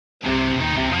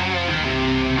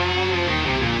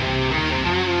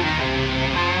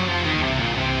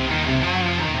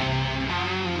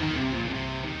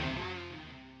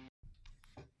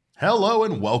Hello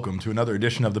and welcome to another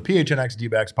edition of the PHNX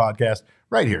D-Backs podcast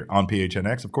right here on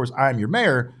PHNX. Of course, I'm your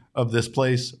mayor of this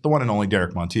place, the one and only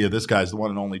Derek Montilla. This guy's the one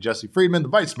and only Jesse Friedman, the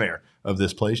vice mayor of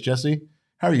this place. Jesse,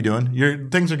 how are you doing?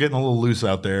 Things are getting a little loose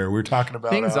out there. We're talking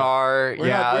about we're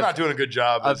not doing a good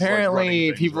job.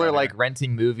 Apparently, people are like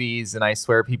renting movies, and I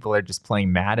swear people are just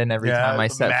playing Madden every time I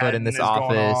set foot in this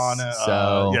office.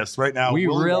 So yes, right now we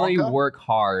Willy really Wonka? work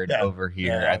hard over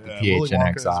here at the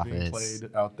PHNX office. Being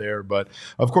played out there, but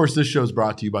of course, this show is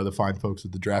brought to you by the fine folks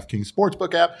at the DraftKings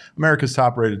Sportsbook app, America's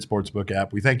top-rated sportsbook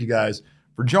app. We thank you guys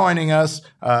for joining us.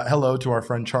 Hello to our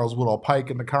friend Charles Woodall Pike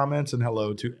in the comments, and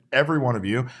hello to every one of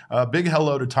you. Big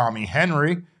hello to Tommy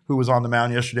Henry, who was on the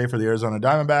mound yesterday for the Arizona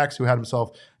Diamondbacks, who had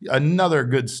himself another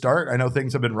good start. I know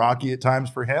things have been rocky at times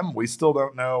for him. We still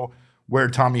don't know where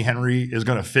Tommy Henry is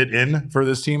going to fit in for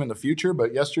this team in the future,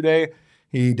 but yesterday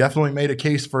he definitely made a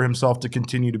case for himself to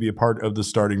continue to be a part of the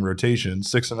starting rotation.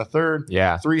 6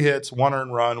 1/3, 3 hits, 1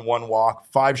 earned run, 1 walk,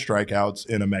 5 strikeouts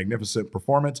in a magnificent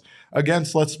performance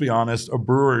against, let's be honest, a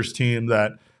Brewers team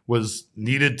that was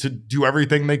needed to do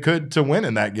everything they could to win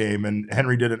in that game. And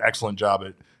Henry did an excellent job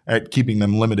at keeping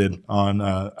them limited on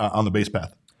the base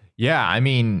path. Yeah, I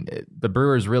mean, the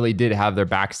Brewers really did have their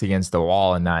backs against the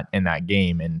wall in that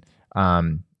game,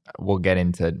 and we'll get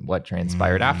into what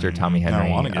transpired after Tommy Henry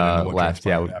left.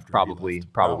 Yeah, we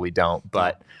probably don't.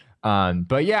 But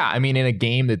yeah, I mean, in a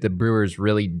game that the Brewers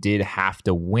really did have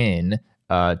to win,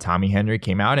 Tommy Henry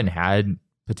came out and had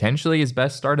potentially his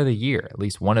best start of the year, at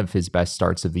least one of his best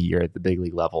starts of the year at the big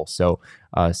league level. So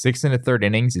 6 1/3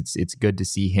 innings. It's good to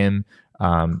see him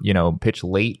pitch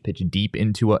late, pitch deep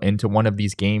into one of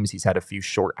these games. He's had a few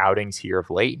short outings here of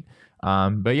late.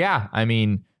 But yeah, I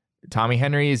mean, Tommy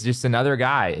Henry is just another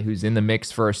guy who's in the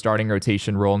mix for a starting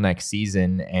rotation role next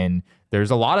season. And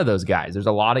there's a lot of those guys. There's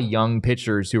a lot of young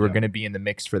pitchers who are going to be in the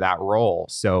mix for that role.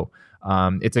 So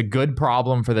it's a good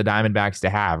problem for the Diamondbacks to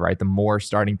have, right? The more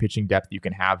starting pitching depth you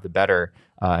can have, the better.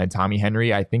 And Tommy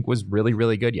Henry, I think, was really,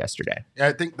 really good yesterday. Yeah,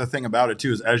 I think the thing about it,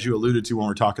 too, is as you alluded to when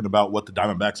we're talking about what the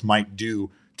Diamondbacks might do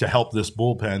to help this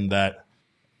bullpen that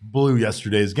blew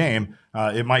yesterday's game,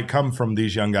 it might come from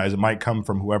these young guys. It might come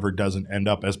from whoever doesn't end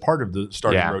up as part of the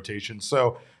starting rotation.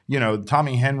 So,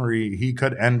 Tommy Henry, he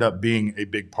could end up being a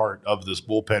big part of this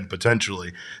bullpen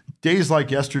potentially. Days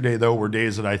like yesterday, though, were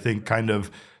days that I think kind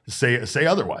of say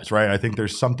otherwise, right? I think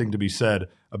there's something to be said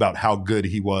about how good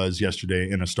he was yesterday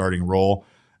in a starting role.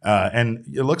 And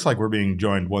it looks like we're being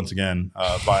joined once again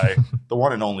by the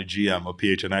one and only GM of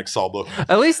PHNX, Saul Book.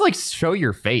 At least show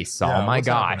your face, Saul. Yeah, my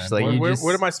gosh.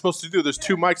 What am I supposed to do? There's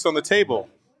 2 mics on the table.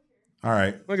 All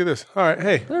right. Look at this. All right.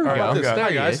 Hey. There we go.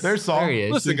 Hi, guys. There's Saul. There he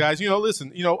is. Listen, guys,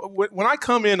 when I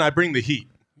come in, I bring the heat.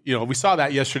 We saw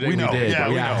that yesterday. We know. did. Yeah,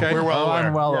 we know. Okay? We're well aware.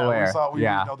 I'm well aware. We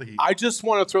know the heat. I just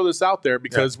want to throw this out there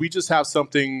because we just have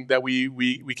something that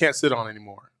we can't sit on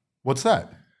anymore. What's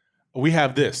that? We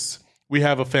have this. We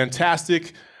have a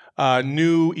fantastic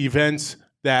new event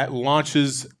that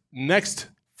launches next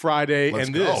Friday,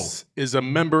 this is a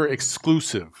member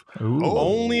exclusive.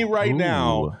 Only right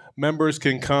now, members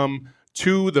can come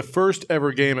to the first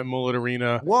ever game at Mullet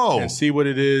Arena and see what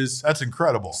it is. That's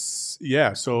incredible.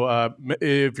 Yeah, so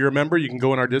if you're a member, you can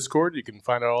go in our Discord. You can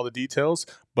find out all the details,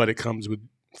 but it comes with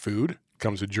food, it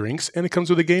comes with drinks, and it comes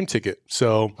with a game ticket.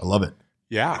 So I love it.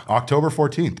 Yeah. October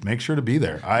 14th. Make sure to be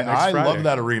there. I love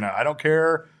that arena. I don't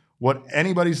care what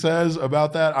anybody says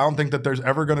about that. I don't think that there's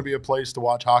ever going to be a place to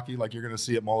watch hockey like you're going to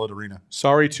see at Mullet Arena.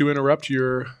 Sorry to interrupt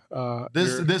your This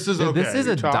is okay. This is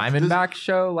a Diamondback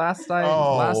show last I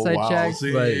checked.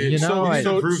 See, But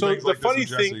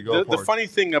the funny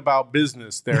thing about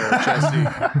business there, Jesse.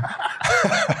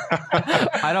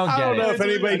 I don't get it. I don't know if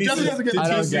anybody needs to teach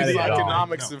you the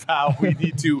economics of how we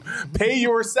need to pay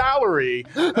your salary,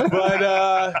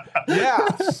 but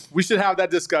we should have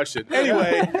that discussion.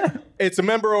 Anyway, it's a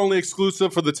member-only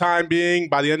exclusive for the time being.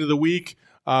 By the end of the week,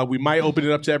 we might open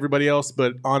it up to everybody else,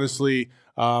 but honestly,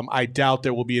 I doubt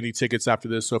there will be any tickets after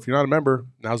this. So if you're not a member,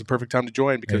 now's the perfect time to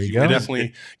join because you can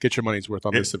definitely get your money's worth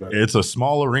on this event. It's a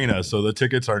small arena, so the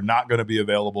tickets are not going to be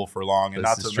available for long. And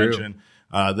not to mention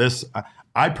this,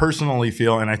 I personally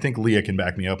feel, and I think Leah can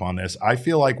back me up on this, I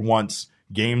feel like once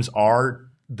games start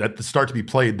to be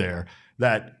played there,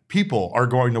 that people are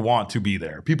going to want to be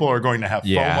there. People are going to have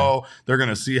FOMO. They're going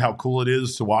to see how cool it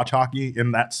is to watch hockey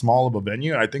in that small of a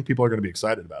venue, and I think people are going to be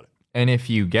excited about it. And if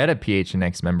you get a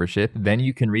PHNX membership, then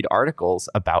you can read articles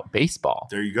about baseball.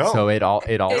 There you go. So it all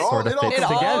sort of fits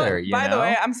together. By the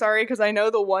way, I'm sorry because I know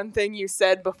the one thing you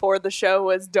said before the show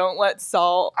was don't let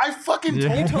Saul. I fucking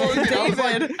told David. I was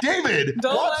like, David,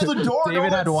 watch the door.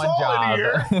 David had one job.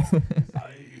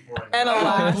 And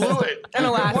alas, blew it. And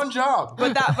alas, one job.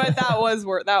 But that was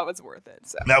worth it.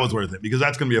 So that was worth it because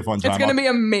that's going to be a fun time. It's going to be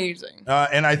amazing.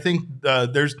 And I think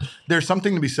there's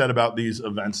something to be said about these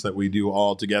events that we do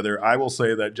all together. I will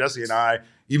say that Jesse and I,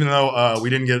 even though we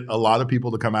didn't get a lot of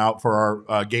people to come out for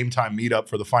our game time meetup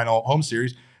for the final home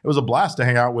series, it was a blast to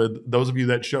hang out with those of you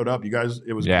that showed up. You guys,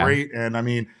 it was great. And I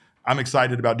mean, I'm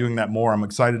excited about doing that more. I'm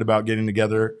excited about getting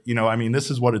together. I mean,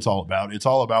 this is what it's all about. It's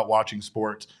all about watching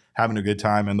sports, having a good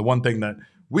time. And the one thing that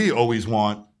we always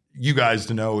want you guys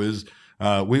to know is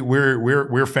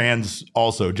we're fans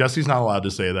also. Jesse's not allowed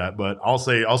to say that, but I'll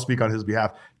speak on his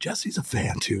behalf. Jesse's a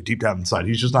fan too, deep down inside.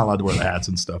 He's just not allowed to wear the hats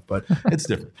and stuff, but it's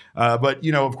different. But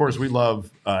of course, we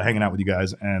love hanging out with you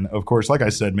guys. And of course, like I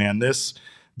said, man, this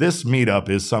meetup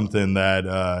is something that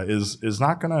is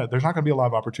not gonna. There's not gonna be a lot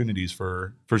of opportunities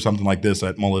for something like this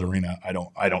at Mullet Arena. I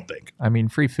don't think. I mean,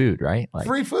 free food, right?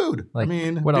 Free food. I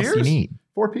mean, what beers? else do you need?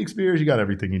 Four Peaks beers. You got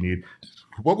everything you need.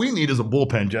 What we need is a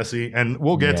bullpen, Jesse, and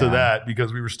we'll get to that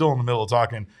because we were still in the middle of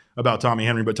talking about Tommy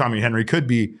Henry, but Tommy Henry could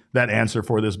be that answer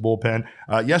for this bullpen.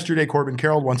 Yesterday, Corbin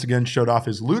Carroll once again showed off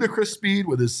his ludicrous speed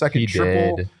with his second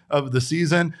triple of the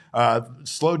season.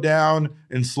 Slowed down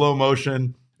in slow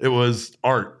motion. It was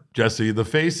art, Jesse. The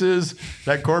faces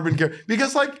that Corbin Carroll,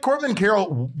 because like Corbin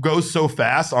Carroll goes so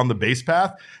fast on the base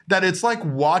path that it's like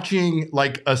watching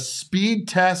like a speed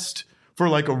test for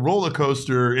like a roller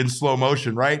coaster in slow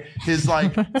motion, right? His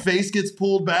like face gets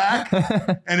pulled back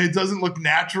and it doesn't look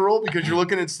natural because you're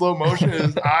looking at slow motion and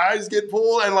his eyes get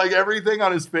pulled and like everything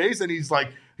on his face. And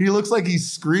he looks like he's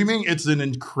screaming. It's an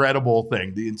incredible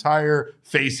thing. The entire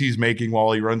face he's making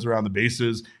while he runs around the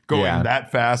bases going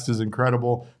that fast is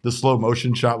incredible. The slow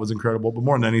motion shot was incredible, but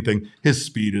more than anything, his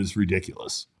speed is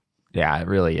ridiculous. Yeah, it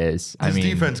really is. His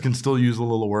defense can still use a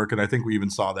little work, and I think we even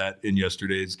saw that in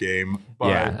yesterday's game.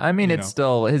 But, it's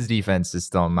still, his defense is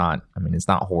still not. I mean, it's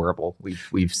not horrible.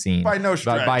 We've seen by no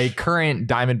stretch. By current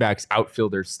Diamondbacks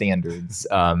outfielder standards,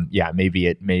 maybe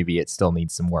it still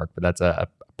needs some work, but that's a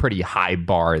pretty high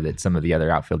bar that some of the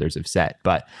other outfielders have set.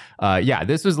 But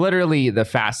this was literally the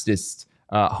fastest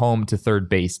home to third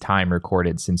base time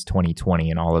recorded since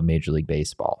 2020 in all of Major League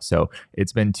Baseball. So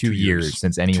it's been 2 years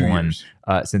since anyone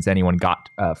got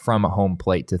from home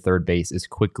plate to third base as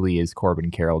quickly as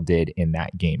Corbin Carroll did in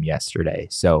that game yesterday.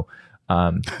 So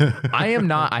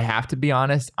I have to be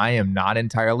honest, I am not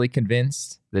entirely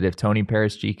convinced that if Tony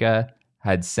Paraschica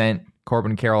had sent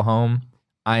Corbin Carroll home,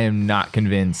 I am not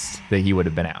convinced that he would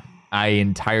have been out. I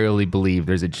entirely believe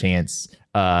there's a chance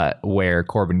where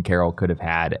Corbin Carroll could have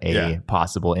had a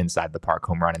possible inside the park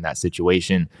home run in that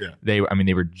situation. Yeah. They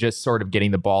were just sort of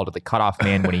getting the ball to the cutoff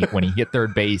man when he hit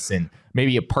third base, and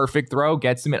maybe a perfect throw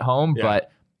gets him at home,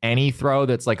 but any throw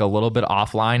that's like a little bit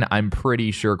offline, I'm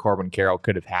pretty sure Corbin Carroll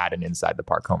could have had an inside the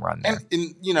park home run there.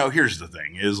 And here's the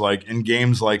thing is like in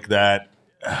games like that,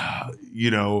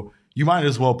 you might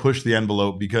as well push the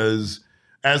envelope because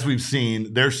as we've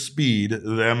seen, their speed,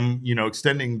 them,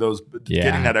 extending those,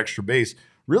 getting that extra base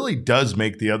really does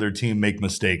make the other team make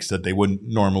mistakes that they wouldn't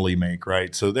normally make,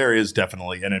 right? So there is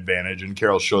definitely an advantage, and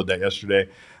Carroll showed that yesterday.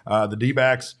 The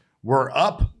D-backs were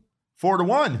up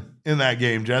 4-1 in that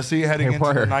game, Jesse, heading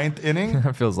into the ninth inning.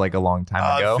 It feels like a long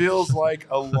time ago. It feels like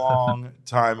a long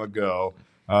time ago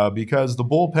because the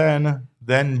bullpen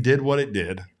then did what it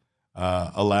did,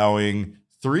 allowing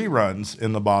 3 runs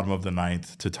in the bottom of the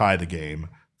ninth to tie the game,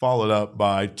 followed up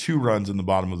by 2 runs in the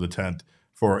bottom of the 10th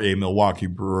for a Milwaukee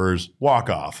Brewers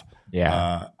walk-off.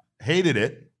 Yeah. Hated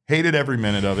it. Hated every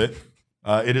minute of it.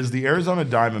 It is the Arizona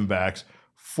Diamondbacks'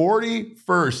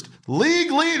 41st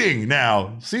league leading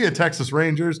now. See ya, Texas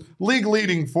Rangers. League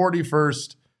leading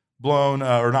 41st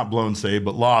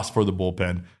loss for the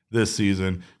bullpen this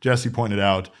season. Jesse pointed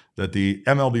out that the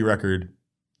MLB record,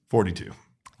 42.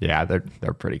 Yeah,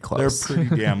 they're pretty close. They're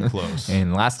pretty damn close.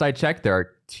 And last I checked, there are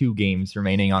 2 games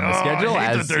remaining on the schedule.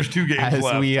 There's 2 games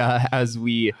left. As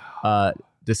we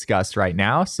discussed right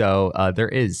now. So there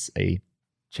is a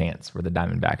chance where the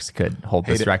Diamondbacks could hold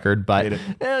this record. But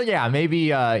maybe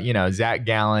Zach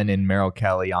Gallen and Merrill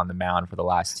Kelly on the mound for the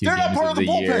last 2 games They're not part of the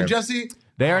bullpen, year. Jesse.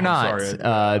 They are not.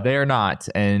 They are not.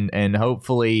 And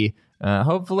hopefully the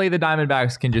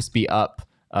Diamondbacks can just be up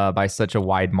by such a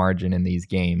wide margin in these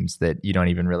games that you don't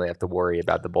even really have to worry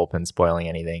about the bullpen spoiling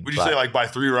anything. Would you say like by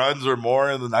 3 runs or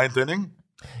more in the 9th inning?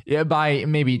 Yeah, by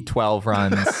maybe 12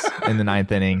 runs in the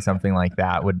 9th inning, something like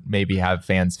that would maybe have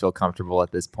fans feel comfortable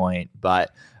at this point.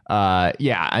 But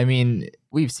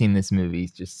we've seen this movie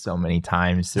just so many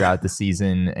times throughout the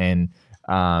season. And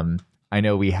I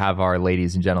know we have our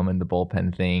ladies and gentlemen, the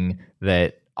bullpen thing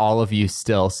that all of you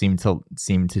still seem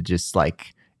to just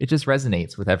like, it just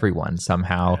resonates with everyone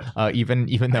somehow.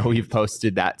 Even though we've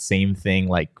posted that same thing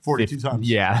like 42 times.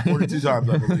 Yeah. 42 times,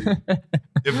 I believe.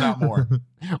 If not more.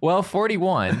 Well,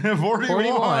 41.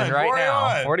 41 right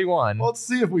now. 41. Well, let's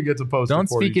see if we get to post. Don't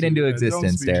speak it into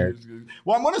existence, Derek.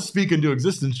 Well, I'm going to speak into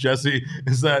existence, Jesse,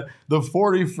 is that the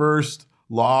 41st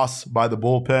loss by the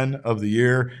bullpen of the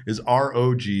year is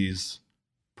ROG's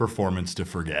performance to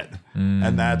forget.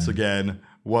 And that's, again,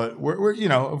 what we're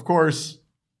of course,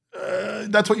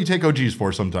 that's what you take OGs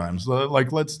for sometimes.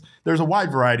 There's a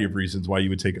wide variety of reasons why you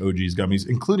would take OGs gummies,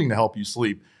 including to help you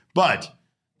sleep. But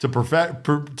to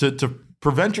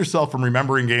prevent yourself from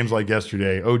remembering games like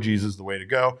yesterday, OGs is the way to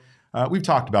go. We've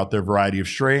talked about their variety of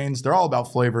strains. They're all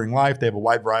about flavoring life. They have a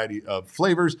wide variety of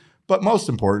flavors. But most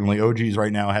importantly, OGs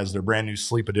right now has their brand new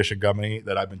Sleep Edition gummy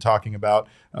that I've been talking about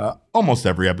almost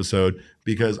every episode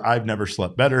because I've never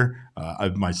slept better.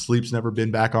 My sleep's never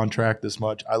been back on track this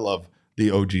much. I love the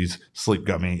OG's Sleep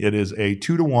Gummy. It is a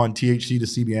 2-to-1 THC to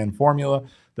CBN formula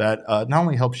that not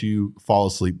only helps you fall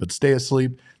asleep, but stay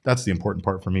asleep. That's the important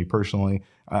part for me personally.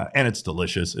 And it's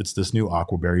delicious. It's this new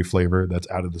aquaberry flavor that's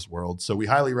out of this world. So we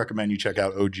highly recommend you check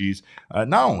out OG's,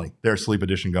 not only their Sleep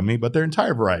Edition gummy, but their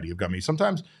entire variety of gummies.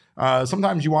 Sometimes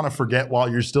you want to forget while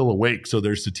you're still awake. So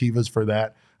there's sativas for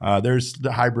that. There's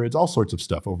the hybrids, all sorts of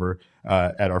stuff over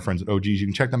at our friends at OG's. You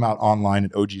can check them out online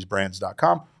at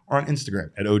ogsbrands.com or on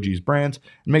Instagram at ogsbrands.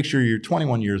 And make sure you're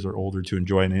 21 years or older to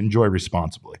enjoy and enjoy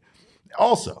responsibly.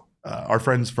 Also, our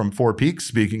friends from Four Peaks,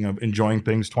 speaking of enjoying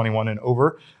things 21 and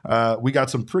over, we got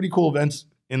some pretty cool events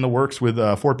in the works with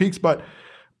Four Peaks. But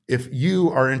if you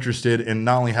are interested in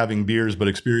not only having beers, but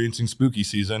experiencing spooky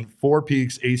season, Four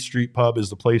Peaks 8th Street Pub is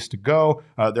the place to go.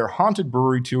 Their haunted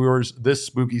brewery tours this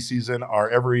spooky season are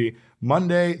every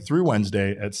Monday through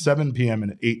Wednesday at 7 p.m.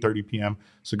 and at 8:30 p.m.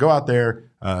 So go out there,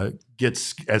 get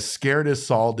as scared as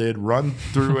Saul did, run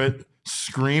through it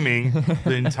screaming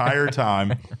the entire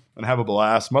time, and have a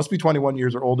blast. Must be 21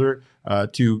 years or older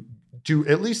to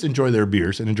at least enjoy their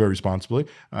beers and enjoy responsibly.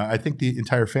 I think the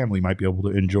entire family might be able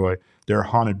to enjoy their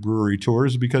haunted brewery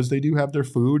tours because they do have their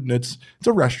food and it's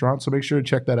a restaurant. So make sure to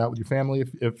check that out with your family.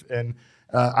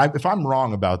 If I'm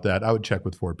wrong about that, I would check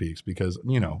with Four Peaks because,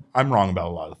 I'm wrong about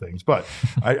a lot of things. But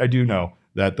I do know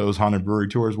that those haunted brewery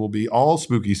tours will be all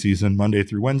spooky season, Monday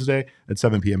through Wednesday at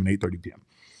 7 p.m. and 8:30 p.m.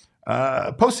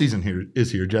 Postseason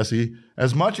is here, Jesse.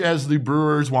 As much as the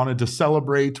Brewers wanted to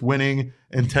celebrate winning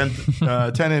in 10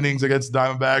 innings against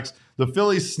Diamondbacks, the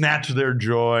Phillies snatched their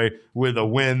joy with a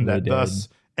win that thus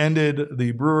ended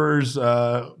the Brewers'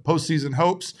 postseason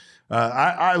hopes.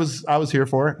 I was here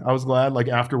for it. I was glad.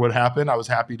 After what happened, I was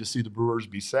happy to see the Brewers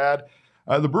be sad.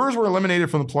 The Brewers were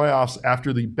eliminated from the playoffs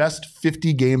after the best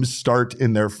 50 games start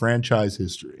in their franchise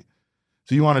history.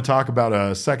 So you want to talk about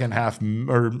a second half,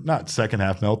 or not second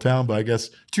half meltdown, but I guess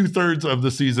 2/3 of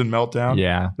the season meltdown.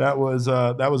 Yeah, that was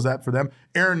that for them.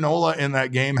 Aaron Nola in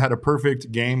that game had a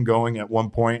perfect game going at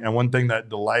one point, and one thing that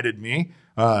delighted me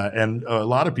and a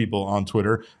lot of people on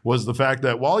Twitter was the fact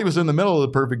that while he was in the middle of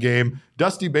the perfect game,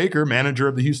 Dusty Baker, manager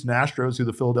of the Houston Astros, who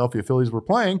the Philadelphia Phillies were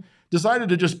playing, decided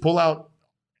to just pull out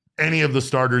any of the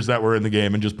starters that were in the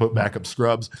game and just put backup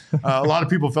scrubs. A lot of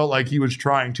people felt like he was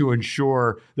trying to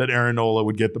ensure that Aaron Nola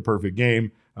would get the perfect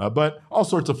game. But all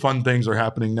sorts of fun things are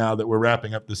happening now that we're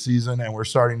wrapping up the season and we're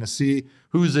starting to see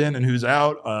who's in and who's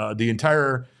out. The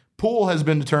entire pool has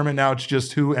been determined. Now it's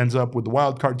just who ends up with the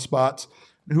wild card spots,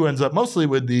 who ends up mostly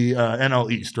with the NL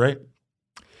East, right?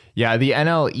 Yeah, the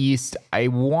NL East, I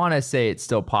want to say it's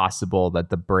still possible that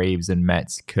the Braves and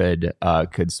Mets could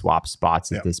swap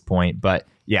spots at this point. But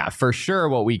yeah, for sure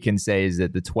what we can say is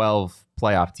that the 12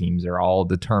 playoff teams are all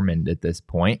determined at this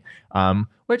point,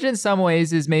 which in some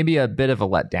ways is maybe a bit of a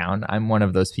letdown. I'm one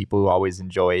of those people who always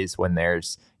enjoys when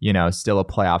there's, still a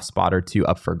playoff spot or two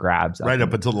up for grabs. Right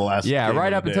up until the last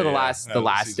the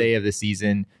last day of the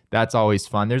season. That's always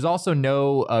fun. There's also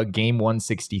no game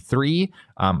 163.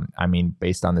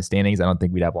 Based on the standings, I don't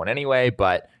think we'd have one anyway.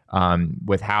 But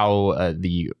with how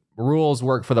the rules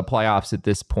work for the playoffs at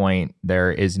this point,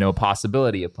 there is no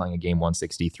possibility of playing a game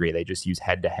 163. They just use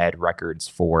head-to-head records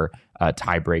for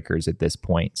tiebreakers at this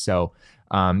point. So,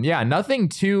 nothing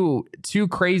too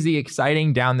crazy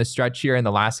exciting down the stretch here in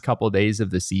the last couple of days of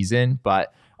the season,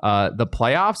 but the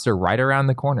playoffs are right around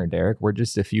the corner, Derek. We're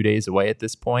just a few days away at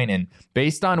this point. And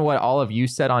based on what all of you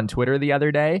said on Twitter the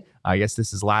other day, I guess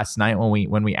this is last night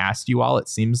when we asked you all, it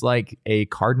seems like a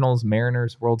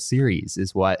Cardinals-Mariners World Series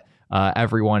is what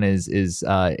everyone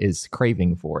is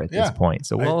craving for at this point.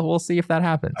 So we'll see if that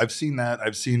happens. I've seen that.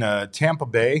 I've seen Tampa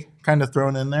Bay kind of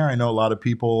thrown in there. I know a lot of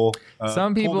people.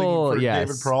 Some people, yes,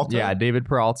 David Peralta. Yeah, David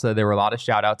Peralta. There were a lot of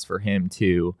shout outs for him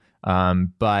too.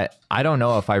 But I don't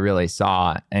know if I really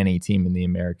saw any team in the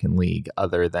American League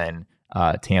other than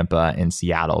Tampa and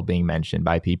Seattle being mentioned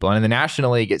by people. And in the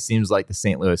National League, it seems like the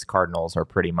St. Louis Cardinals are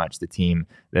pretty much the team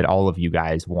that all of you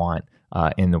guys want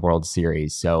in the World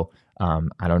Series. So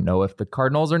I don't know if the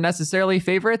Cardinals are necessarily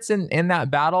favorites in that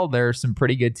battle. There are some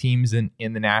pretty good teams in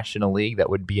the National League that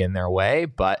would be in their way,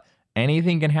 but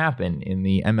anything can happen in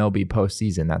the MLB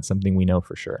postseason. That's something we know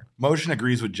for sure. Motion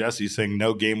agrees with Jesse, saying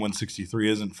no game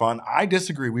 163 isn't fun. I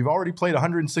disagree. We've already played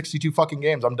 162 fucking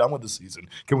games. I'm done with the season.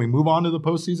 Can we move on to the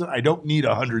postseason? I don't need a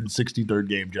 163rd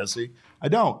game, Jesse. I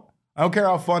don't care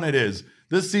how fun it is.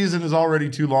 This season is already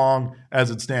too long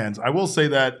as it stands. I will say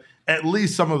that at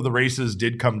least some of the races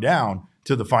did come down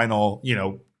to the final,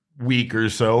 week or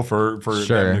so for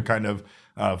them to kind of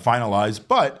finalize.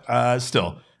 But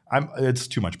still, it's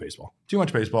too much baseball. Too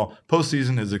much baseball.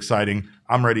 Postseason is exciting.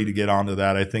 I'm ready to get onto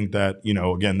that. I think that,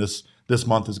 again, this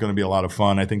month is going to be a lot of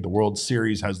fun. I think the World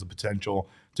Series has the potential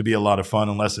to be a lot of fun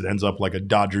unless it ends up like a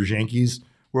Dodgers-Yankees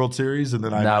World Series, and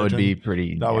then that would be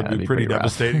pretty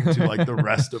devastating to like the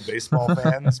rest of baseball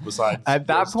fans. Besides, at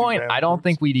that point, I don't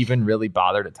think we'd even really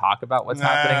bother to talk about what's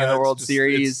happening in the World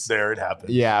Series. There, it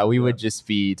happens. Yeah, we would just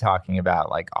be talking about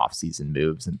like off-season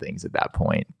moves and things at that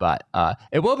point. But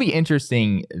it will be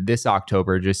interesting this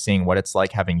October, just seeing what it's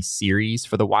like having series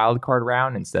for the wild card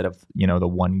round instead of the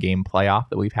one game playoff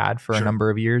that we've had for a number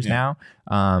of years now.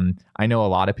 I know a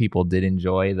lot of people did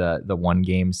enjoy the one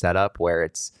game setup where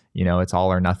it's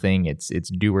all or nothing. It's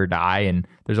do or die. And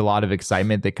there's a lot of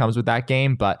excitement that comes with that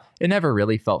game, but it never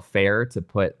really felt fair to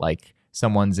put like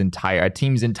a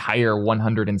team's entire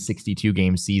 162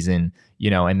 game season,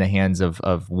 in the hands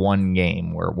of one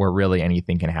game where really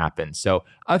anything can happen. So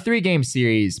a 3-game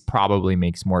series probably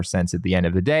makes more sense at the end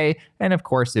of the day. And of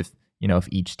course, if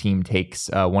each team takes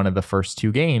one of the first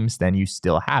 2 games, then you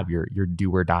still have your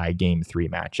do or die game 3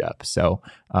 matchup. So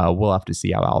we'll have to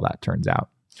see how all that turns out.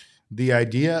 The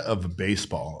idea of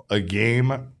baseball, a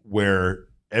game where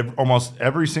almost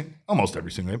every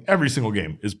single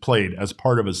game is played as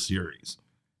part of a series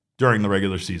during the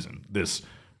regular season, this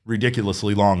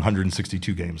ridiculously long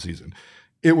 162 game season.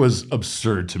 It was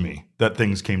absurd to me that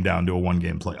things came down to a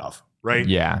 1-game playoff, right?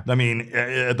 Yeah. I mean,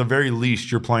 at the very least,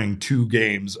 you're playing 2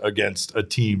 games against a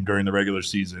team during the regular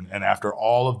season. And after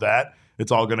all of that,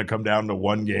 it's all going to come down to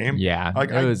 1 game. Yeah,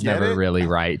 it was never really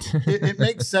right. it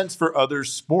makes sense for other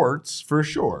sports for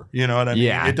sure. You know what I mean?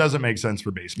 Yeah. It doesn't make sense for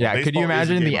baseball. Yeah, could you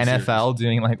imagine the NFL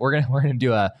doing like we're gonna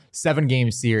do a 7-game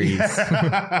series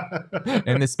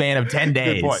in the span of 10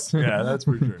 days? Good point. Yeah, that's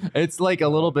for sure. It's like a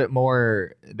little bit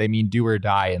more. They mean do or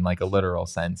die in like a literal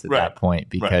sense at that point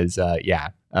because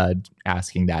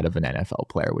asking that of an NFL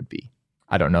player would be.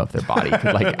 I don't know if their body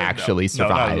could like actually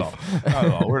survive. Not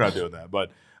at all. We're not doing that,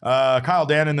 but. Kyle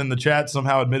Dannon in the chat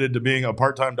somehow admitted to being a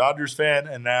part-time Dodgers fan,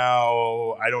 and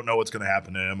now I don't know what's going to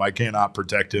happen to him. I cannot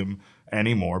protect him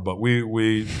anymore, but we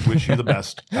wish you the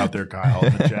best out there, Kyle,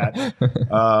 in the chat.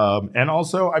 And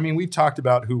also, I mean, we've talked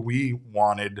about who we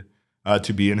wanted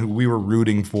to be and who we were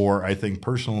rooting for, I think,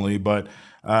 personally, but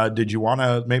did you want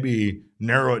to maybe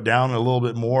narrow it down a little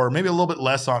bit more, maybe a little bit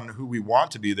less on who we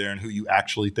want to be there and who you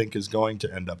actually think is going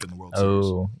to end up in the World Series?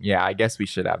 Oh, yeah. I guess we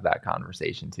should have that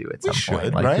conversation too at some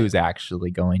point. Like who's actually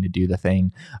going to do the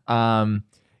thing.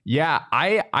 Yeah,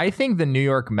 I think the New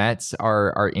York Mets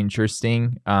are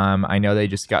interesting. I know they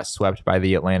just got swept by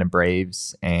the Atlanta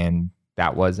Braves, and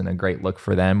that wasn't a great look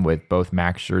for them with both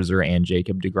Max Scherzer and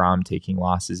Jacob deGrom taking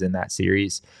losses in that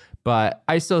series. But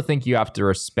I still think you have to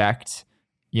respect,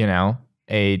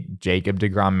 a Jacob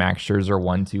deGrom, Max Scherzer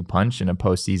 1-2 punch in a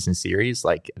postseason series.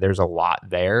 Like there's a lot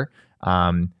there.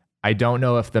 I don't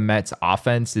know if the Mets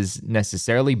offense is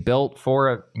necessarily built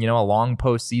for a long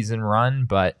postseason run,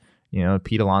 but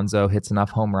Pete Alonso hits enough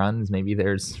home runs. Maybe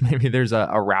there's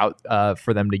a route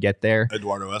for them to get there.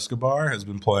 Eduardo Escobar has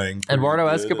been playing. Eduardo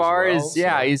Escobar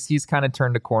he's kind of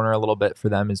turned a corner a little bit for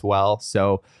them as well.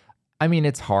 So, I mean,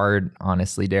 it's hard,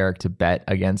 honestly, Derek, to bet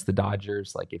against the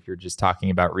Dodgers. Like if you're just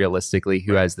talking about realistically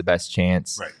who has the best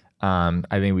chance. Right.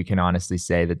 I think we can honestly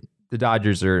say that the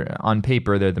Dodgers are, on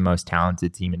paper, they're the most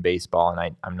talented team in baseball,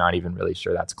 and I'm not even really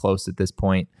sure that's close at this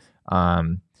point.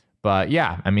 But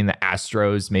yeah, I mean, the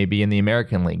Astros maybe in the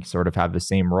American League sort of have the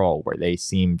same role where they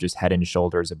seem just head and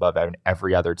shoulders above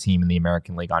every other team in the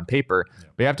American League on paper. Yeah.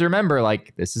 But you have to remember,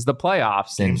 like, this is the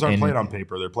playoffs. Games aren't played on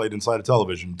paper. They're played inside of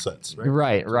television sets,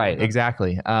 right? Right,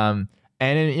 exactly.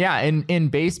 And in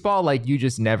baseball, like you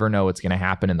just never know what's going to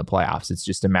happen in the playoffs. It's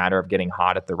just a matter of getting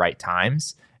hot at the right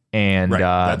times. And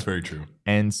that's very true.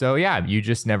 And so, you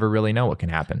just never really know what can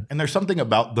happen. And there's something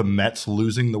about the Mets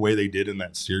losing the way they did in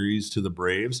that series to the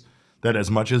Braves that as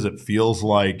much as it feels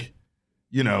like,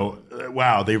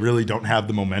 wow, they really don't have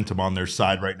the momentum on their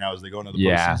side right now as they go into the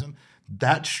postseason,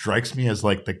 that strikes me as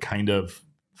like the kind of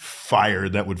fire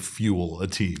that would fuel a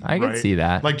team. I can see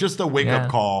that. Like just a wake-up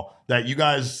call that you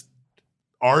guys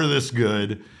are this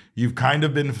good. You've kind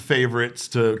of been favorites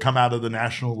to come out of the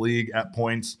National League at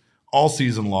points all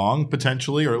season long,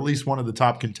 potentially, or at least one of the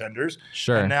top contenders.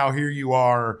 Sure. And now here you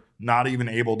are, not even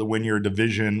able to win your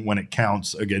division when it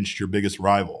counts against your biggest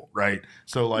rival, right?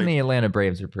 So, like, the Atlanta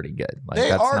Braves are pretty good. Like, they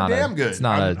are damn good.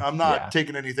 I'm not yeah.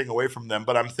 taking anything away from them,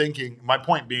 but I'm thinking, my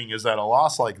point being is that a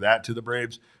loss like that to the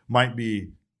Braves might be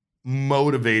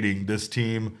motivating this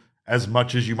team as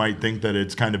much as you might think that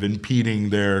it's kind of impeding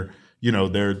their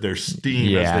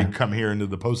steam as they come here into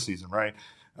the postseason, right?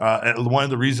 One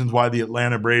of the reasons why the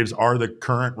Atlanta Braves are the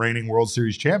current reigning World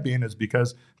Series champion is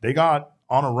because they got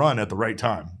on a run at the right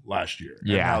time last year.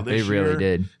 Yeah, and now this they really year,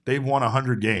 did. They've won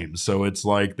 100 games, so it's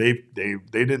like they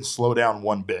didn't slow down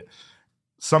one bit.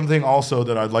 Something also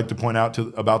that I'd like to point out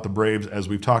about the Braves, as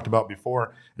we've talked about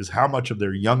before, is how much of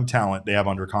their young talent they have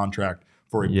under contract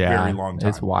for a very long time.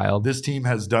 It's wild. This team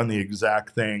has done the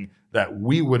exact thing that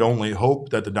we would only hope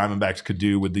that the Diamondbacks could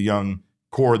do with the young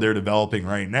core they're developing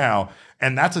right now.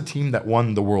 And that's a team that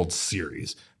won the World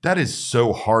Series. That is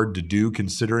so hard to do,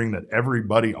 considering that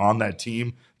everybody on that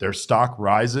team, their stock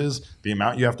rises, the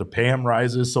amount you have to pay them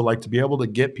rises. So, like, to be able to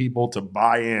get people to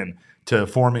buy in to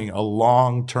forming a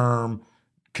long-term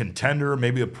contender,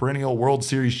 maybe a perennial World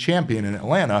Series champion in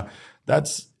Atlanta,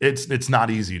 it's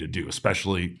not easy to do,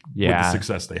 especially with the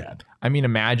success they had. I mean,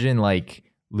 imagine like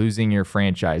losing your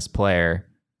franchise player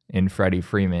in Freddie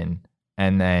Freeman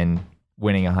and then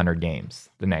winning 100 games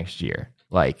the next year.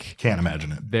 Like, can't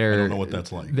imagine it. I don't know what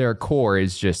that's like. Their core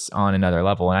is just on another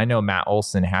level. And I know Matt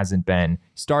Olson hasn't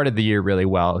started the year really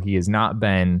well. He has not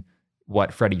been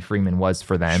what Freddie Freeman was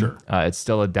for them. Sure. It's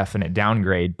still a definite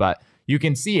downgrade, but you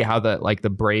can see how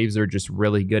the Braves are just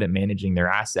really good at managing their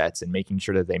assets and making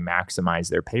sure that they maximize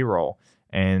their payroll.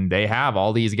 And they have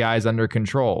all these guys under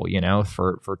control,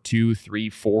 for 2, 3,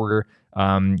 4,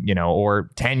 or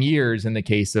 10 years in the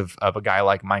case of a guy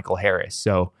like Michael Harris.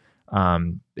 So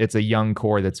it's a young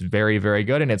core that's very, very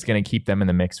good, and it's going to keep them in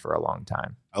the mix for a long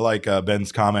time. I like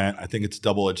Ben's comment. I think it's a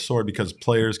double-edged sword because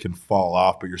players can fall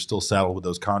off, but you're still saddled with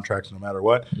those contracts no matter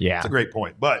what. Yeah. It's a great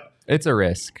point, but it's a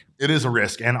risk. It is a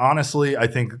risk. And honestly, I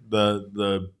think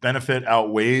the benefit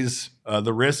outweighs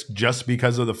the risk just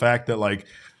because of the fact that, like,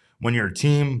 when you're a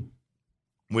team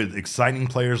with exciting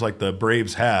players like the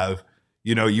Braves have,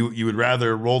 you would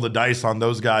rather roll the dice on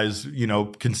those guys,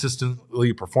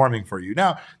 consistently performing for you.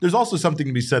 Now, there's also something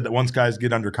to be said that once guys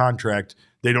get under contract,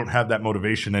 they don't have that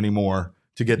motivation anymore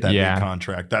to get that big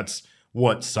contract. That's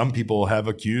what some people have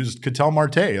accused Ketel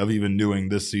Marte of even doing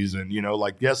this season.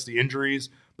 Yes, the injuries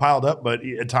piled up, but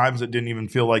at times it didn't even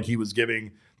feel like he was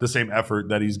giving the same effort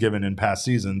that he's given in past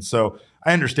seasons. So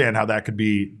I understand how that could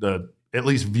be at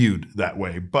least viewed that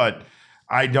way, but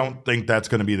I don't think that's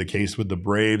going to be the case with the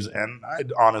Braves, and I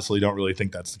honestly don't really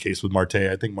think that's the case with Marte.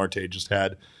 I think Marte just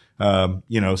had,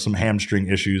 some hamstring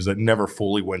issues that never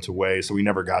fully went away, so we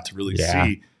never got to really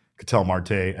see Ketel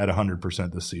Marte at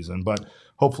 100% this season. But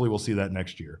hopefully we'll see that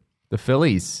next year. The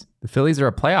Phillies are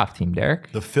a playoff team,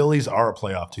 Derek. The Phillies are a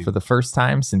playoff team for the first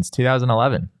time since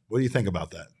 2011. What do you think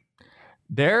about that?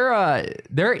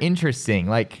 They're interesting.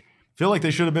 Like, feel like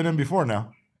they should have been in before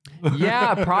now.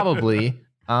 Yeah, probably.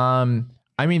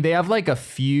 I mean, they have like a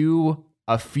few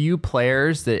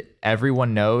players that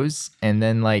everyone knows, and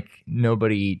then like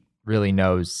nobody really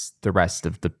knows the rest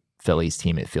of the Phillies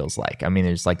team, it feels like. I mean,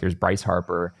 there's Bryce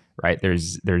Harper, right?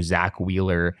 There's Zach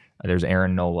Wheeler, there's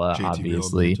Aaron Nola,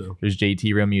 obviously. There's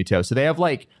JT Realmuto. So they have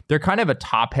they're kind of a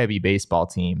top-heavy baseball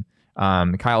team.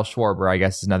 Kyle Schwarber, I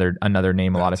guess, is another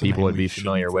name a lot of people would be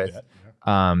familiar with.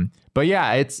 But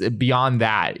yeah, it's beyond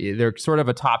that. They're sort of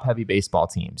a top-heavy baseball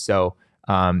team. So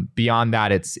beyond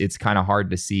that, it's kind of hard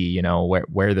to see,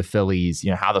 where the Phillies,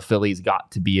 how the Phillies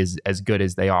got to be as good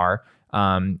as they are.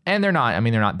 And they're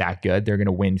not that good. They're going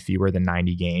to win fewer than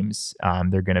 90 games.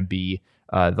 They're going to be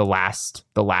the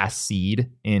last seed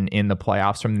in the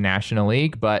playoffs from the National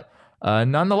League. But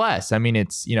nonetheless, I mean,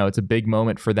 it's a big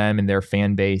moment for them and their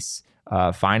fan base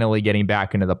finally getting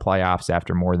back into the playoffs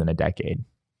after more than a decade.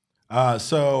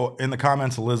 So in the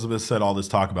comments, Elizabeth said all this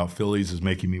talk about Phillies is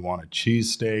making me want a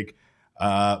cheesesteak.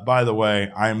 By the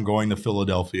way, I am going to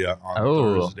Philadelphia on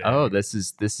Thursday. Oh, this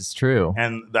is true.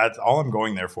 And that's all I'm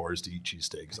going there for, is to eat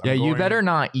cheesesteaks. You better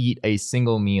not eat a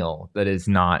single meal that is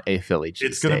not a Philly cheesesteak.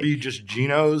 It's going to be just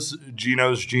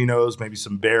Geno's, maybe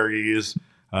some berries,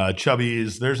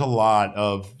 Chubby's. There's a lot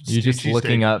of. You're just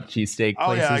looking up cheesesteak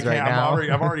places right now.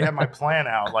 I've already had my plan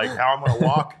out, like how I'm going to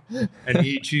walk and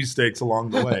eat cheesesteaks along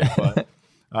the way. But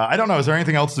I don't know. Is there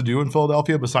anything else to do in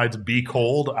Philadelphia besides be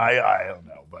cold? I don't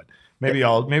know, but. Maybe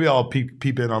I'll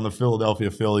peep in on the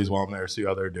Philadelphia Phillies while I'm there, see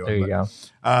how they're doing. There you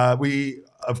go. We,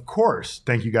 of course,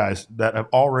 thank you guys that have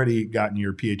already gotten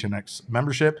your PHNX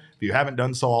membership. If you haven't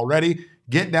done so already,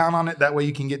 get down on it. That way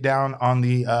you can get down on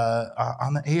the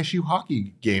ASU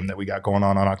hockey game that we got going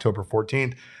on October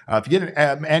 14th. If you get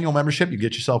an annual membership, you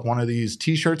get yourself one of these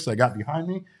T-shirts that I got behind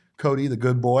me. Cody, the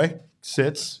good boy,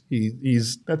 sits.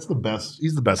 That's the best.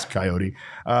 He's the best Coyote.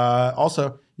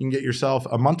 Also, you can get yourself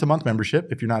a month-to-month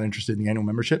membership. If you're not interested in the annual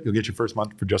membership, you'll get your first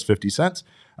month for just 50 cents.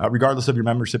 Regardless of your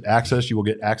membership access, you will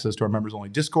get access to our members-only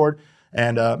Discord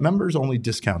and members-only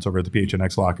discounts over at the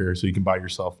PHNX Locker, so you can buy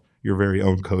yourself your very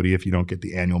own Cody if you don't get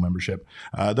the annual membership.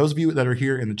 Those of you that are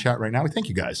here in the chat right now, we thank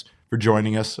you guys for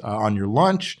joining us on your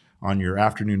lunch, on your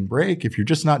afternoon break. If you're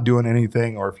just not doing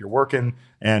anything, or if you're working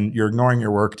and you're ignoring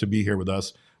your work to be here with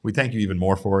us, we thank you even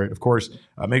more for it. Of course,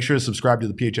 make sure to subscribe to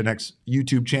the PHNX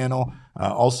YouTube channel.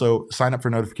 Also, sign up for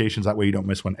notifications. That way you don't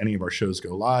miss when any of our shows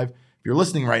go live. If you're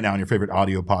listening right now on your favorite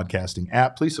audio podcasting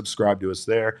app, please subscribe to us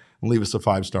there and leave us a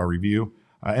 5-star review.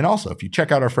 And also, if you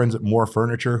check out our friends at More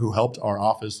Furniture, who helped our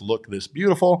office look this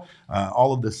beautiful,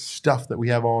 all of this stuff that we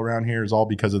have all around here is all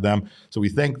because of them. So we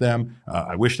thank them.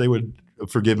 I wish they would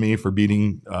forgive me for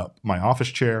beating my office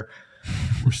chair.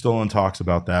 We're still in talks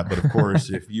about that. But of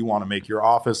course, if you want to make your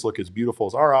office look as beautiful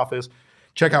as our office,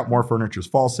 check out More Furniture's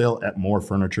fall sale at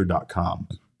morefurniture.com.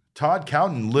 Todd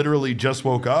Cowden literally just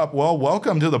woke up. Well,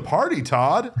 welcome to the party,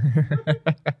 Todd.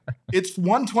 It's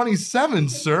 1:27,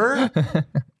 sir.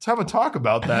 Let's have a talk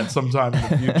about that sometime in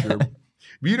the future.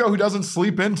 You know who doesn't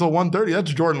sleep in until 1:30?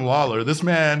 That's Jordan Lawlar. This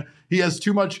man, he has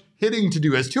too much hitting to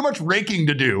do, has too much raking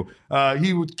to do.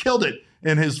 He killed it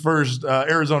in his first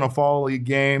Arizona Fall League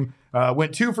game.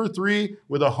 Went 2 for 3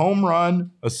 with a home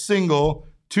run, a single,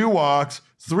 2 walks,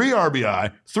 3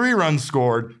 RBI, 3 runs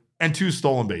scored, and 2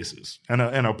 stolen bases, and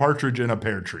a partridge in a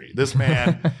pear tree. This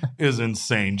man is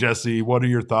insane. Jesse, what are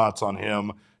your thoughts on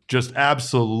him? Just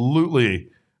absolutely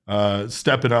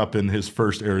stepping up in his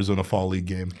first Arizona Fall League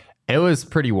game. It was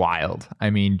pretty wild. I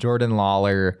mean, Jordan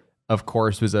Lawlar, of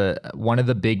course, was one of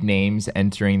the big names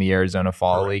entering the Arizona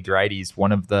Fall League, right? He's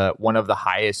one of the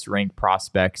highest ranked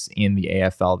prospects in the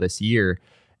AFL this year.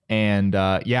 And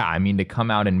I mean, to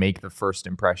come out and make the first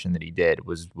impression that he did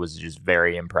was just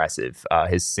very impressive.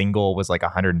 His single was like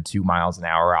 102 miles an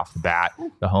hour off the bat.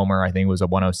 The homer, I think, was a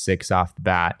 106 off the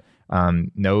bat.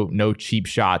 No cheap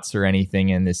shots or anything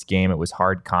in this game. It was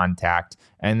hard contact.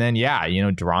 And then,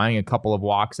 drawing a couple of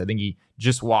walks. I think he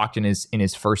just walked in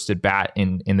his first at bat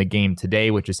in the game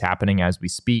today, which is happening as we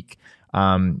speak.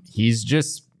 He's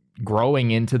just growing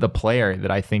into the player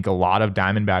that I think a lot of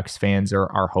Diamondbacks fans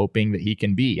are hoping that he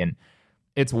can be. And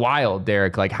it's wild,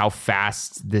 Derek, like how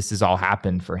fast this has all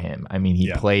happened for him. I mean,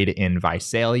 he played in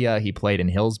Visalia, he played in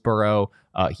Hillsboro,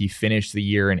 he finished the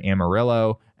year in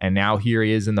Amarillo, and now here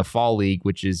he is in the Fall League,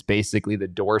 which is basically the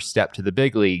doorstep to the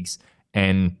big leagues.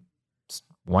 And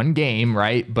one game,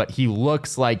 right? But he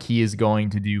looks like he is going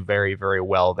to do very, very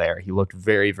well there. He looked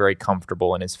very, very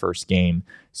comfortable in his first game.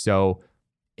 So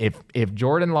if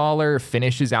Jordan Lawlar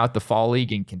finishes out the Fall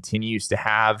League and continues to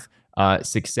have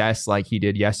success like he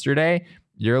did yesterday,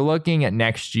 you're looking at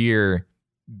next year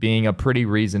being a pretty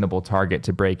reasonable target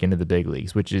to break into the big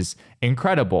leagues, which is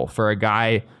incredible for a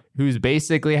guy who's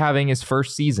basically having his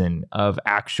first season of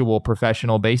actual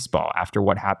professional baseball after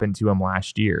what happened to him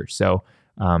last year. So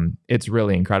it's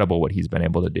really incredible what he's been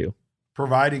able to do.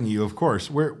 Providing you, of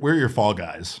course, we're your fall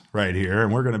guys right here,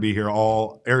 and we're going to be here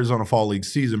all Arizona Fall League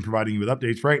season, providing you with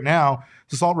updates. Right now,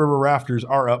 the Salt River Rafters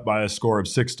are up by a score of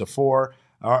 6-4.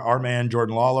 Our man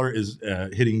Jordan Lawlar is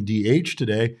hitting DH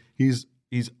today. He's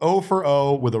 0 for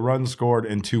 0 with a run scored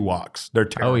and 2 walks. They're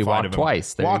terrified he walked of him.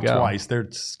 Twice. There walked you go. Twice.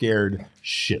 They're scared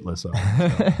shitless of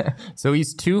him. So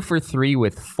he's 2 for 3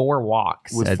 with 4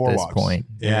 walks at this point.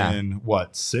 And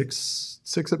what, six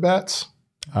at bats?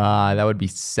 That would be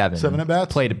 7. 7 at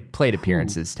bats? Plate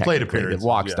appearances, technically. Plate appearances. The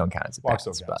walks don't count as at walks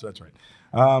bats. Don't count, so that's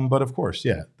right. But of course,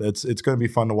 it's going to be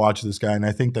fun to watch this guy. And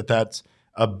I think that's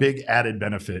a big added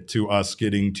benefit to us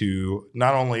getting to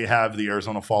not only have the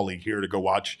Arizona Fall League here to go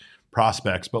watch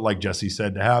prospects, but like Jesse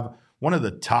said, to have one of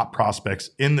the top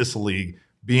prospects in this league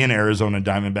being Arizona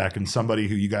Diamondback and somebody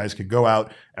who you guys could go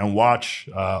out and watch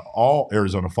all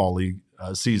Arizona Fall League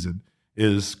season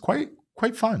is quite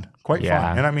fun, fun.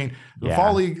 And I mean, the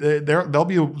Fall League, they'll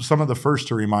be some of the first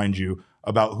to remind you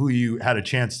about who you had a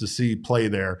chance to see play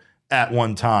there at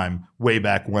one time way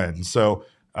back when. So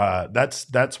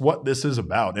that's what this is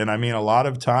about. And I mean, a lot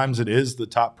of times it is the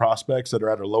top prospects that are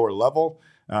at a lower level.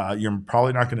 You're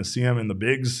probably not going to see them in the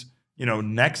bigs,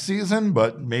 next season,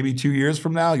 but maybe 2 years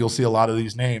from now, you'll see a lot of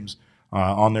these names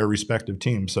on their respective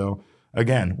teams. So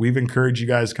again, we've encouraged you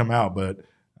guys to come out, but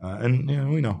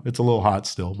and we know it's a little hot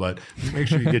still, but make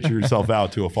sure you get yourself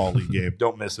out to a Fall League game.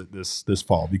 Don't miss it this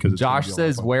fall because Josh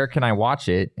says, "Where can I watch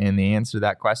it?" And the answer to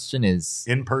that question is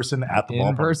in person at the ballpark.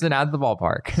 In person at the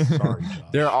ballpark. Sorry, Josh.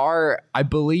 There are, I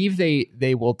believe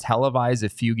they will televise a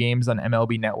few games on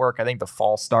MLB Network. I think the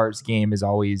Fall Stars game is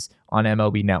always on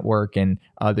MLB Network, and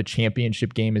the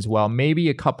championship game as well. Maybe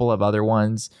a couple of other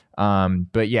ones.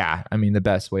 But yeah, I mean, the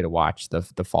best way to watch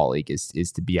the Fall League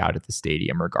is to be out at the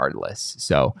stadium regardless.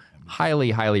 So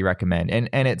highly recommend.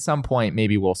 And at some point,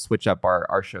 maybe we'll switch up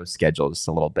our show schedule just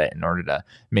a little bit in order to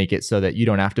make it so that you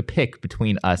don't have to pick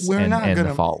between us and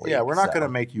the Fall League. Yeah, we're not going to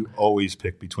make you always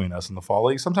pick between us and the Fall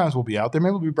League. Sometimes we'll be out there.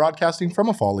 Maybe we'll be broadcasting from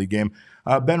a Fall League game.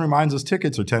 Ben reminds us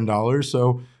tickets are $10.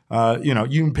 So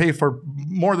you can pay for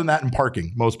more than that in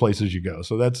parking most places you go.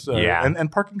 So that's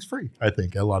and parking's free, I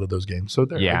think, at a lot of those games. So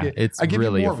it's I give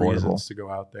really you more affordable reasons to go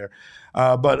out there.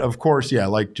 But of course,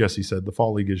 like Jesse said, the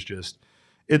Fall League is just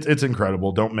it's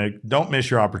incredible. Don't miss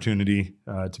your opportunity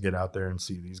to get out there and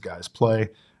see these guys play.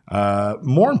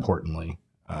 More importantly,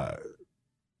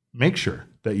 make sure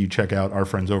that you check out our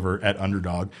friends over at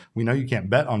Underdog. We know you can't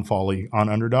bet on Fall League on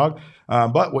Underdog,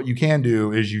 but what you can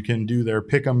do is you can do their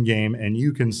pick'em game, and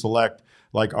you can select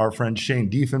like our friend Shane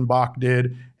Diefenbach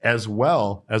did, as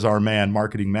well as our man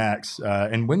Marketing Max,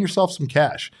 and win yourself some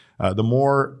cash. The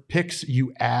more picks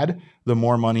you add, the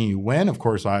more money you win. Of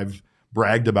course, I've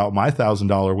bragged about my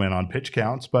 $1,000 win on pitch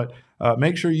counts, but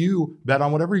make sure you bet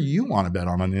on whatever you want to bet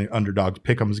on the Underdog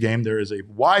Pick'ems game. There is a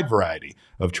wide variety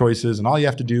of choices, and all you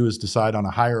have to do is decide on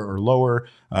a higher or lower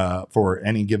for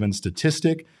any given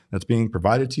statistic that's being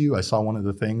provided to you. I saw one of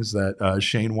the things that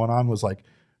Shane went on was like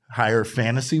higher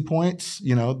fantasy points.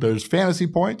 There's fantasy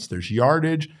points, there's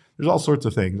yardage, there's all sorts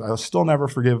of things. I'll still never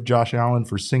forgive Josh Allen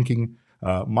for sinking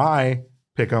my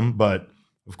Pick'em, but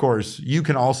of course, you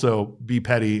can also be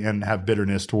petty and have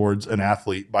bitterness towards an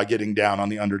athlete by getting down on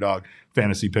the Underdog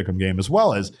Fantasy Pick'em game, as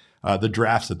well as the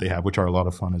drafts that they have, which are a lot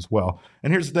of fun as well.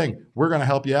 And here's the thing. We're going to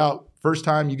help you out. First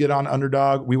time you get on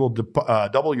Underdog, we will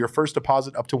double your first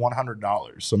deposit up to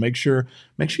 $100. So make sure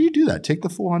you do that. Take the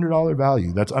full $100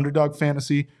 value. That's Underdog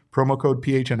Fantasy, promo code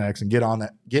PHNX, and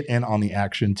get in on the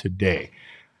action today.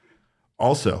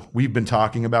 Also, we've been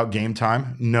talking about Game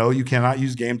Time. No, you cannot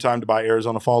use Game Time to buy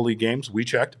Arizona Fall League games. We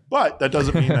checked, but that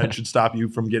doesn't mean that it should stop you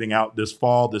from getting out this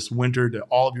fall, this winter to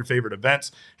all of your favorite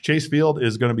events. Chase Field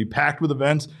is going to be packed with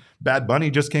events. Bad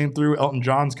Bunny just came through. Elton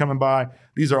John's coming by.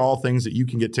 These are all things that you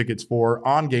can get tickets for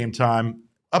on Game Time,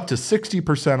 up to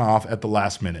 60% off at the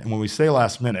last minute. And when we say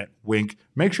last minute, wink,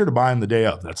 make sure to buy them the day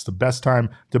of. That's the best time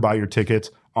to buy your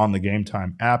tickets on the Game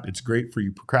Time app. It's great for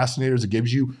you procrastinators. It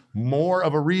gives you more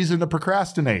of a reason to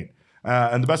procrastinate.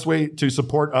 And the best way to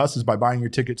support us is by buying your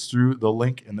tickets through the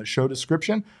link in the show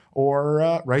description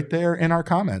or right there in our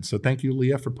comments. So thank you,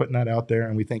 Leah, for putting that out there.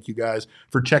 And we thank you guys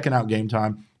for checking out Game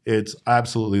Time. It's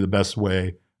absolutely the best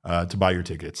way to buy your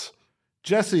tickets.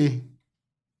 Jesse,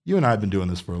 you and I have been doing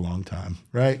this for a long time,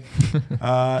 right?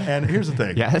 And here's the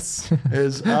thing. Yes.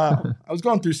 I was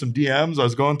going through some DMs. I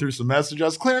was going through some messages. I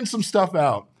was clearing some stuff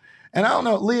out. And I don't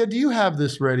know, Leah, do you have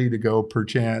this ready to go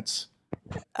perchance?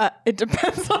 It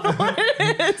depends on what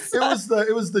it is.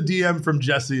 It was the DM from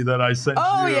Jesse that I sent you.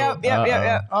 Oh,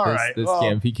 yeah. All right. This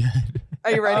can't be good.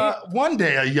 Are you ready? One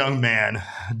day, a young man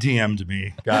DM'd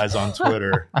me, guys, on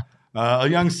Twitter. A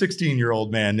young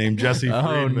 16-year-old man named Jesse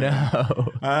Friedman.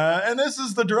 Oh, no. And this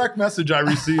is the direct message I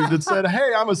received. It said,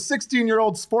 hey, I'm a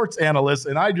 16-year-old sports analyst,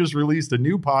 and I just released a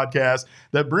new podcast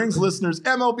that brings listeners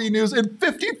MLB news in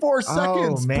 54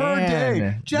 seconds per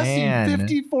day. Jesse,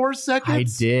 54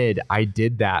 seconds? I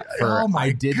did that for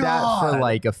that for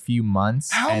like a few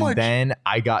months. How much? Then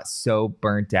I got so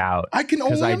burnt out. I can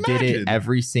only imagine. Because I did it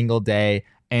every single day,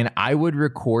 and I would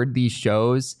record these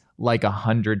shows like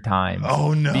 100 times.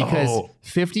 Oh no. Because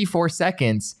 54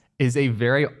 seconds is a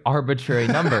very arbitrary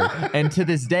number. And to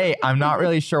this day, I'm not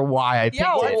really sure why I picked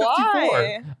it.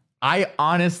 Why? I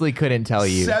honestly couldn't tell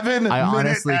you. 7 minute I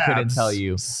honestly abs. couldn't tell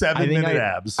you. 7 minute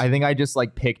abs. I think I just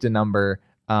like picked a number.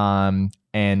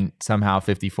 and somehow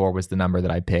 54 was the number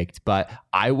that I picked. But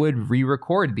I would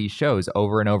re-record these shows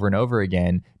over and over and over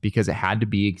again because it had to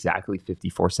be exactly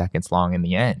 54 seconds long in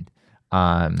the end.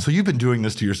 So you've been doing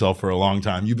this to yourself for a long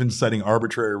time. You've been setting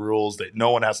arbitrary rules that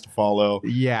no one has to follow.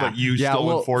 Yeah. But you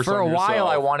still enforce for on a yourself. while,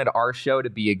 I wanted our show to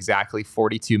be exactly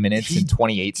 42 minutes and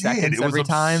 28 seconds every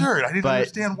time. It was absurd. I didn't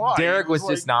understand why. Derek was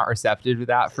just not receptive to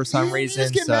that for some reason. You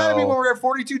just get mad at me when we're at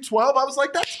 42:12. I was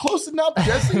like, that's close enough,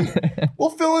 Jesse. We'll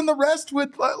fill in the rest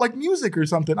with like music or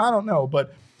something. I don't know,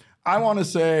 but I want to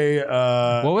say...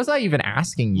 what was I even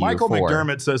asking you Michael for?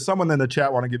 McDermott says, someone in the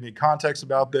chat want to give me context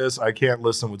about this. I can't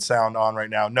listen with sound on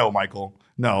right now. No, Michael.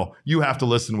 No, you have to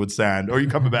listen with sound, or you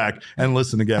come back and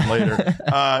listen again later.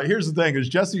 Here's the thing: is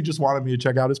Jesse just wanted me to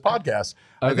check out his podcast.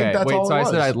 Okay, I think that's all so it was.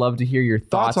 I said I'd love to hear your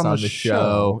thoughts on the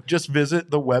show. Just visit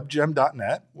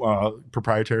thewebgem.net,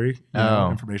 proprietary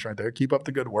information right there. Keep up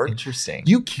the good work. Interesting.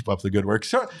 You keep up the good work.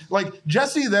 So, like,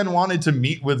 Jesse then wanted to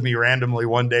meet with me randomly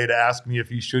one day to ask me if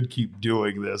he should keep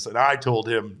doing this, and I told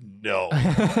him no.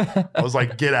 I was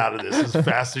like, get out of this as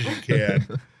fast as you can.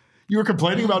 You were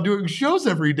complaining about doing shows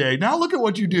every day. Now look at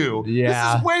what you do.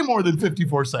 Yeah. This is way more than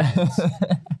 54 seconds.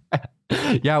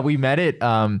 Yeah, we met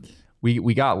at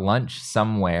we got lunch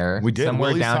somewhere. We did. Somewhere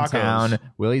Willie's downtown. Tacos.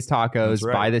 Willie's Tacos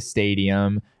Right. by the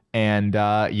stadium. And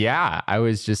I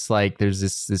was just like, there's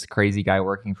this crazy guy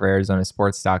working for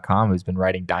ArizonaSports.com who's been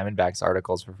writing Diamondbacks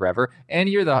articles for forever. And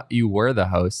you were the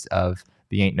host of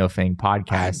the Ain't No Thing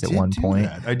podcast at one point.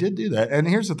 I did do that. And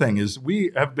here's the thing is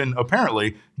we have been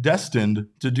apparently destined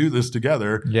to do this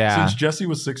together since Jesse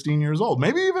was 16 years old.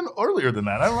 Maybe even earlier than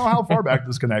that. I don't know how far back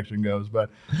this connection goes, but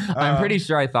I'm pretty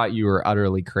sure I thought you were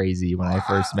utterly crazy when I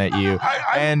first met you.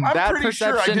 I'm that pretty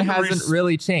sure perception hasn't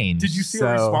really changed. Did you see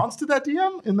a response to that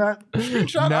DM in that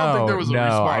screenshot? No, I don't think there was a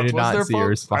response. I did not see a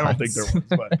response. I don't think there was,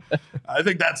 but I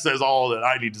think that says all that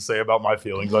I need to say about my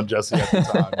feelings on Jesse at the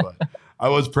time. But I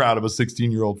was proud of a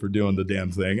 16-year-old for doing the damn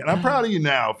thing. And I'm proud of you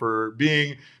now for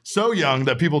being so young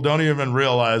that people don't even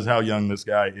realize how young this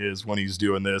guy is when he's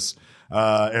doing this.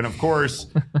 And of course,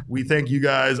 we thank you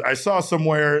guys. I saw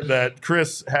somewhere that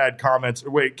Chris had comments.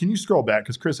 Wait, can you scroll back?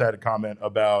 Because Chris had a comment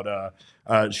about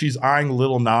she's eyeing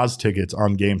Lil Nas tickets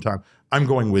on Game Time. I'm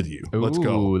going with you. Let's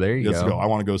go. There you Let's go. I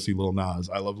want to go see Lil Nas.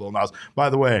 I love Lil Nas. By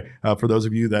the way, for those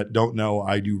of you that don't know,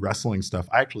 I do wrestling stuff.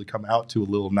 I actually come out to a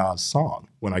Lil Nas song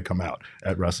when I come out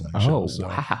at wrestling shows. So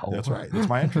wow. That's right. That's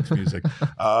my entrance music.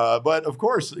 But of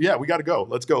course, we got to go.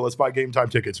 Let's go. Let's buy Game Time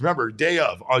tickets. Remember, day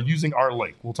of, using our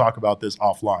link. We'll talk about this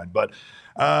offline. But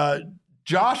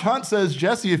Josh Hunt says,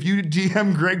 Jesse, if you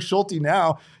DM Greg Schulte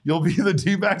now, you'll be the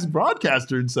D-backs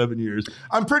broadcaster in 7 years.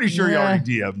 I'm pretty sure you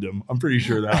already DM'd him. I'm pretty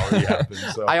sure that already happened.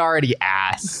 So. I already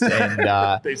asked,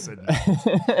 and they said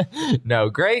no. No.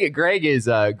 Greg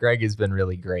has been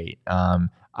really great.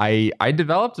 I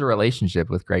developed a relationship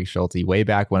with Greg Schulte way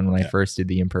back when I first did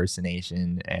the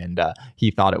impersonation, and he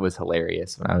thought it was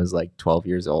hilarious when I was like 12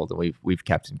 years old, and we've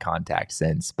kept in contact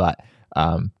since. But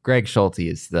Greg Schulte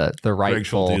is the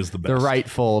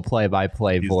rightful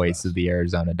play-by-play voice of the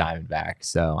Arizona Diamondbacks.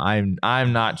 So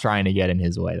I'm not trying to get in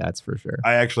his way, that's for sure.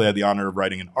 I actually had the honor of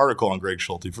writing an article on Greg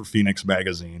Schulte for Phoenix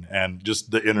Magazine, and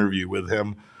just the interview with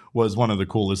him was one of the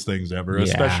coolest things ever,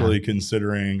 especially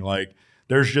considering like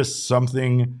there's just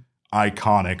something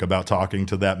iconic about talking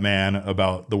to that man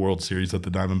about the World Series that the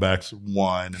Diamondbacks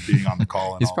won and being on the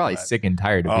call. And he's probably sick and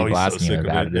tired of people asking him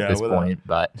about it at this point.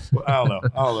 But I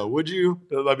don't know. Would you?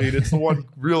 I mean, it's the one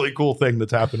really cool thing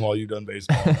that's happened while you've done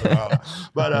baseball.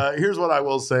 But here's what I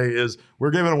will say is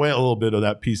we're giving away a little bit of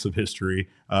that piece of history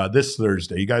this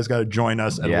Thursday. You guys got to join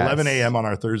us at 11 a.m. on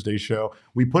our Thursday show.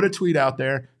 We put a tweet out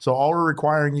there. So all we're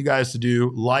requiring you guys to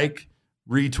do,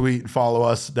 retweet, follow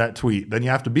us, that tweet. Then you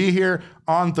have to be here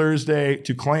on Thursday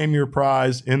to claim your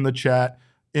prize in the chat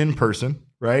in person,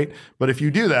 right? But if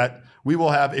you do that, we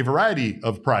will have a variety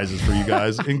of prizes for you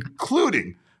guys,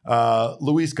 including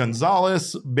Luis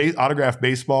Gonzalez autographed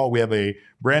baseball. We have a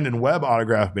Brandon Webb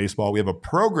autographed baseball. We have a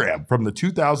program from the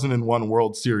 2001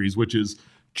 World Series, which is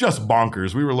just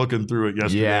bonkers. We were looking through it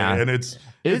yesterday, and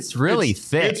it's really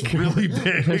thick. It's really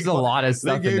big. There's a lot of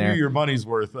stuff in there. They gave you your money's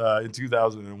worth in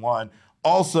 2001.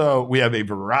 Also, we have a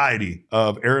variety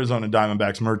of Arizona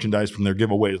Diamondbacks merchandise from their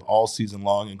giveaways all season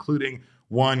long, including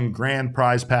one grand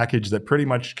prize package that pretty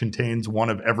much contains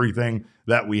one of everything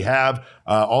that we have.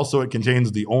 Also, it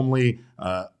contains the only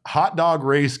hot dog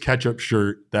race ketchup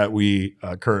shirt that we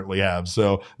currently have.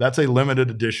 So that's a limited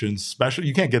edition special.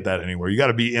 You can't get that anywhere. You got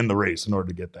to be in the race in order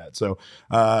to get that. So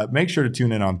make sure to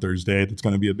tune in on Thursday. It's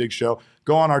going to be a big show.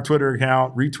 Go on our Twitter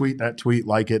account, retweet that tweet,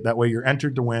 like it. That way you're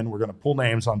entered to win. We're going to pull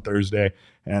names on Thursday.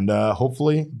 And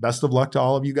hopefully, best of luck to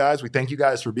all of you guys. We thank you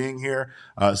guys for being here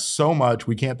so much.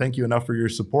 We can't thank you enough for your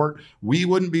support. We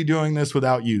wouldn't be doing this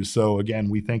without you. So again,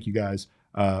 we thank you guys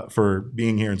for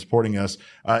being here and supporting us.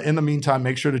 In the meantime,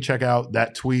 make sure to check out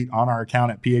that tweet on our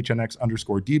account at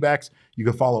PHNX_DBacks. You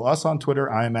can follow us on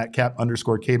Twitter. I am at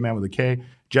Cap_Caveman with a K.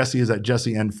 Jesse is at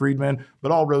Jesse N. Friedman,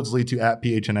 but all roads lead to at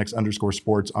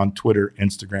PHNX_sports on Twitter,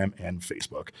 Instagram, and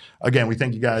Facebook. Again, we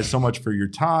thank you guys so much for your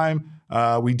time.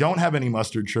 We don't have any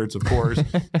mustard shirts, of course,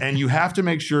 and you have to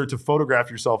make sure to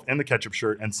photograph yourself in the ketchup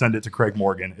shirt and send it to Craig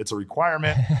Morgan. It's a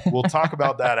requirement. We'll talk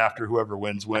about that after whoever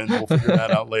wins. We'll figure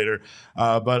that out later.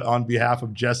 But on behalf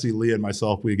of Jesse, Lee, and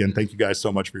myself, we again thank you guys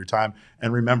so much for your time.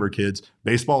 And remember, kids,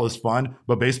 baseball is fun,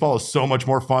 but baseball is so much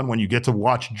more fun when you get to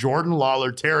watch Jordan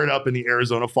Lawlar tear it up in the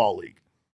Arizona Fall League.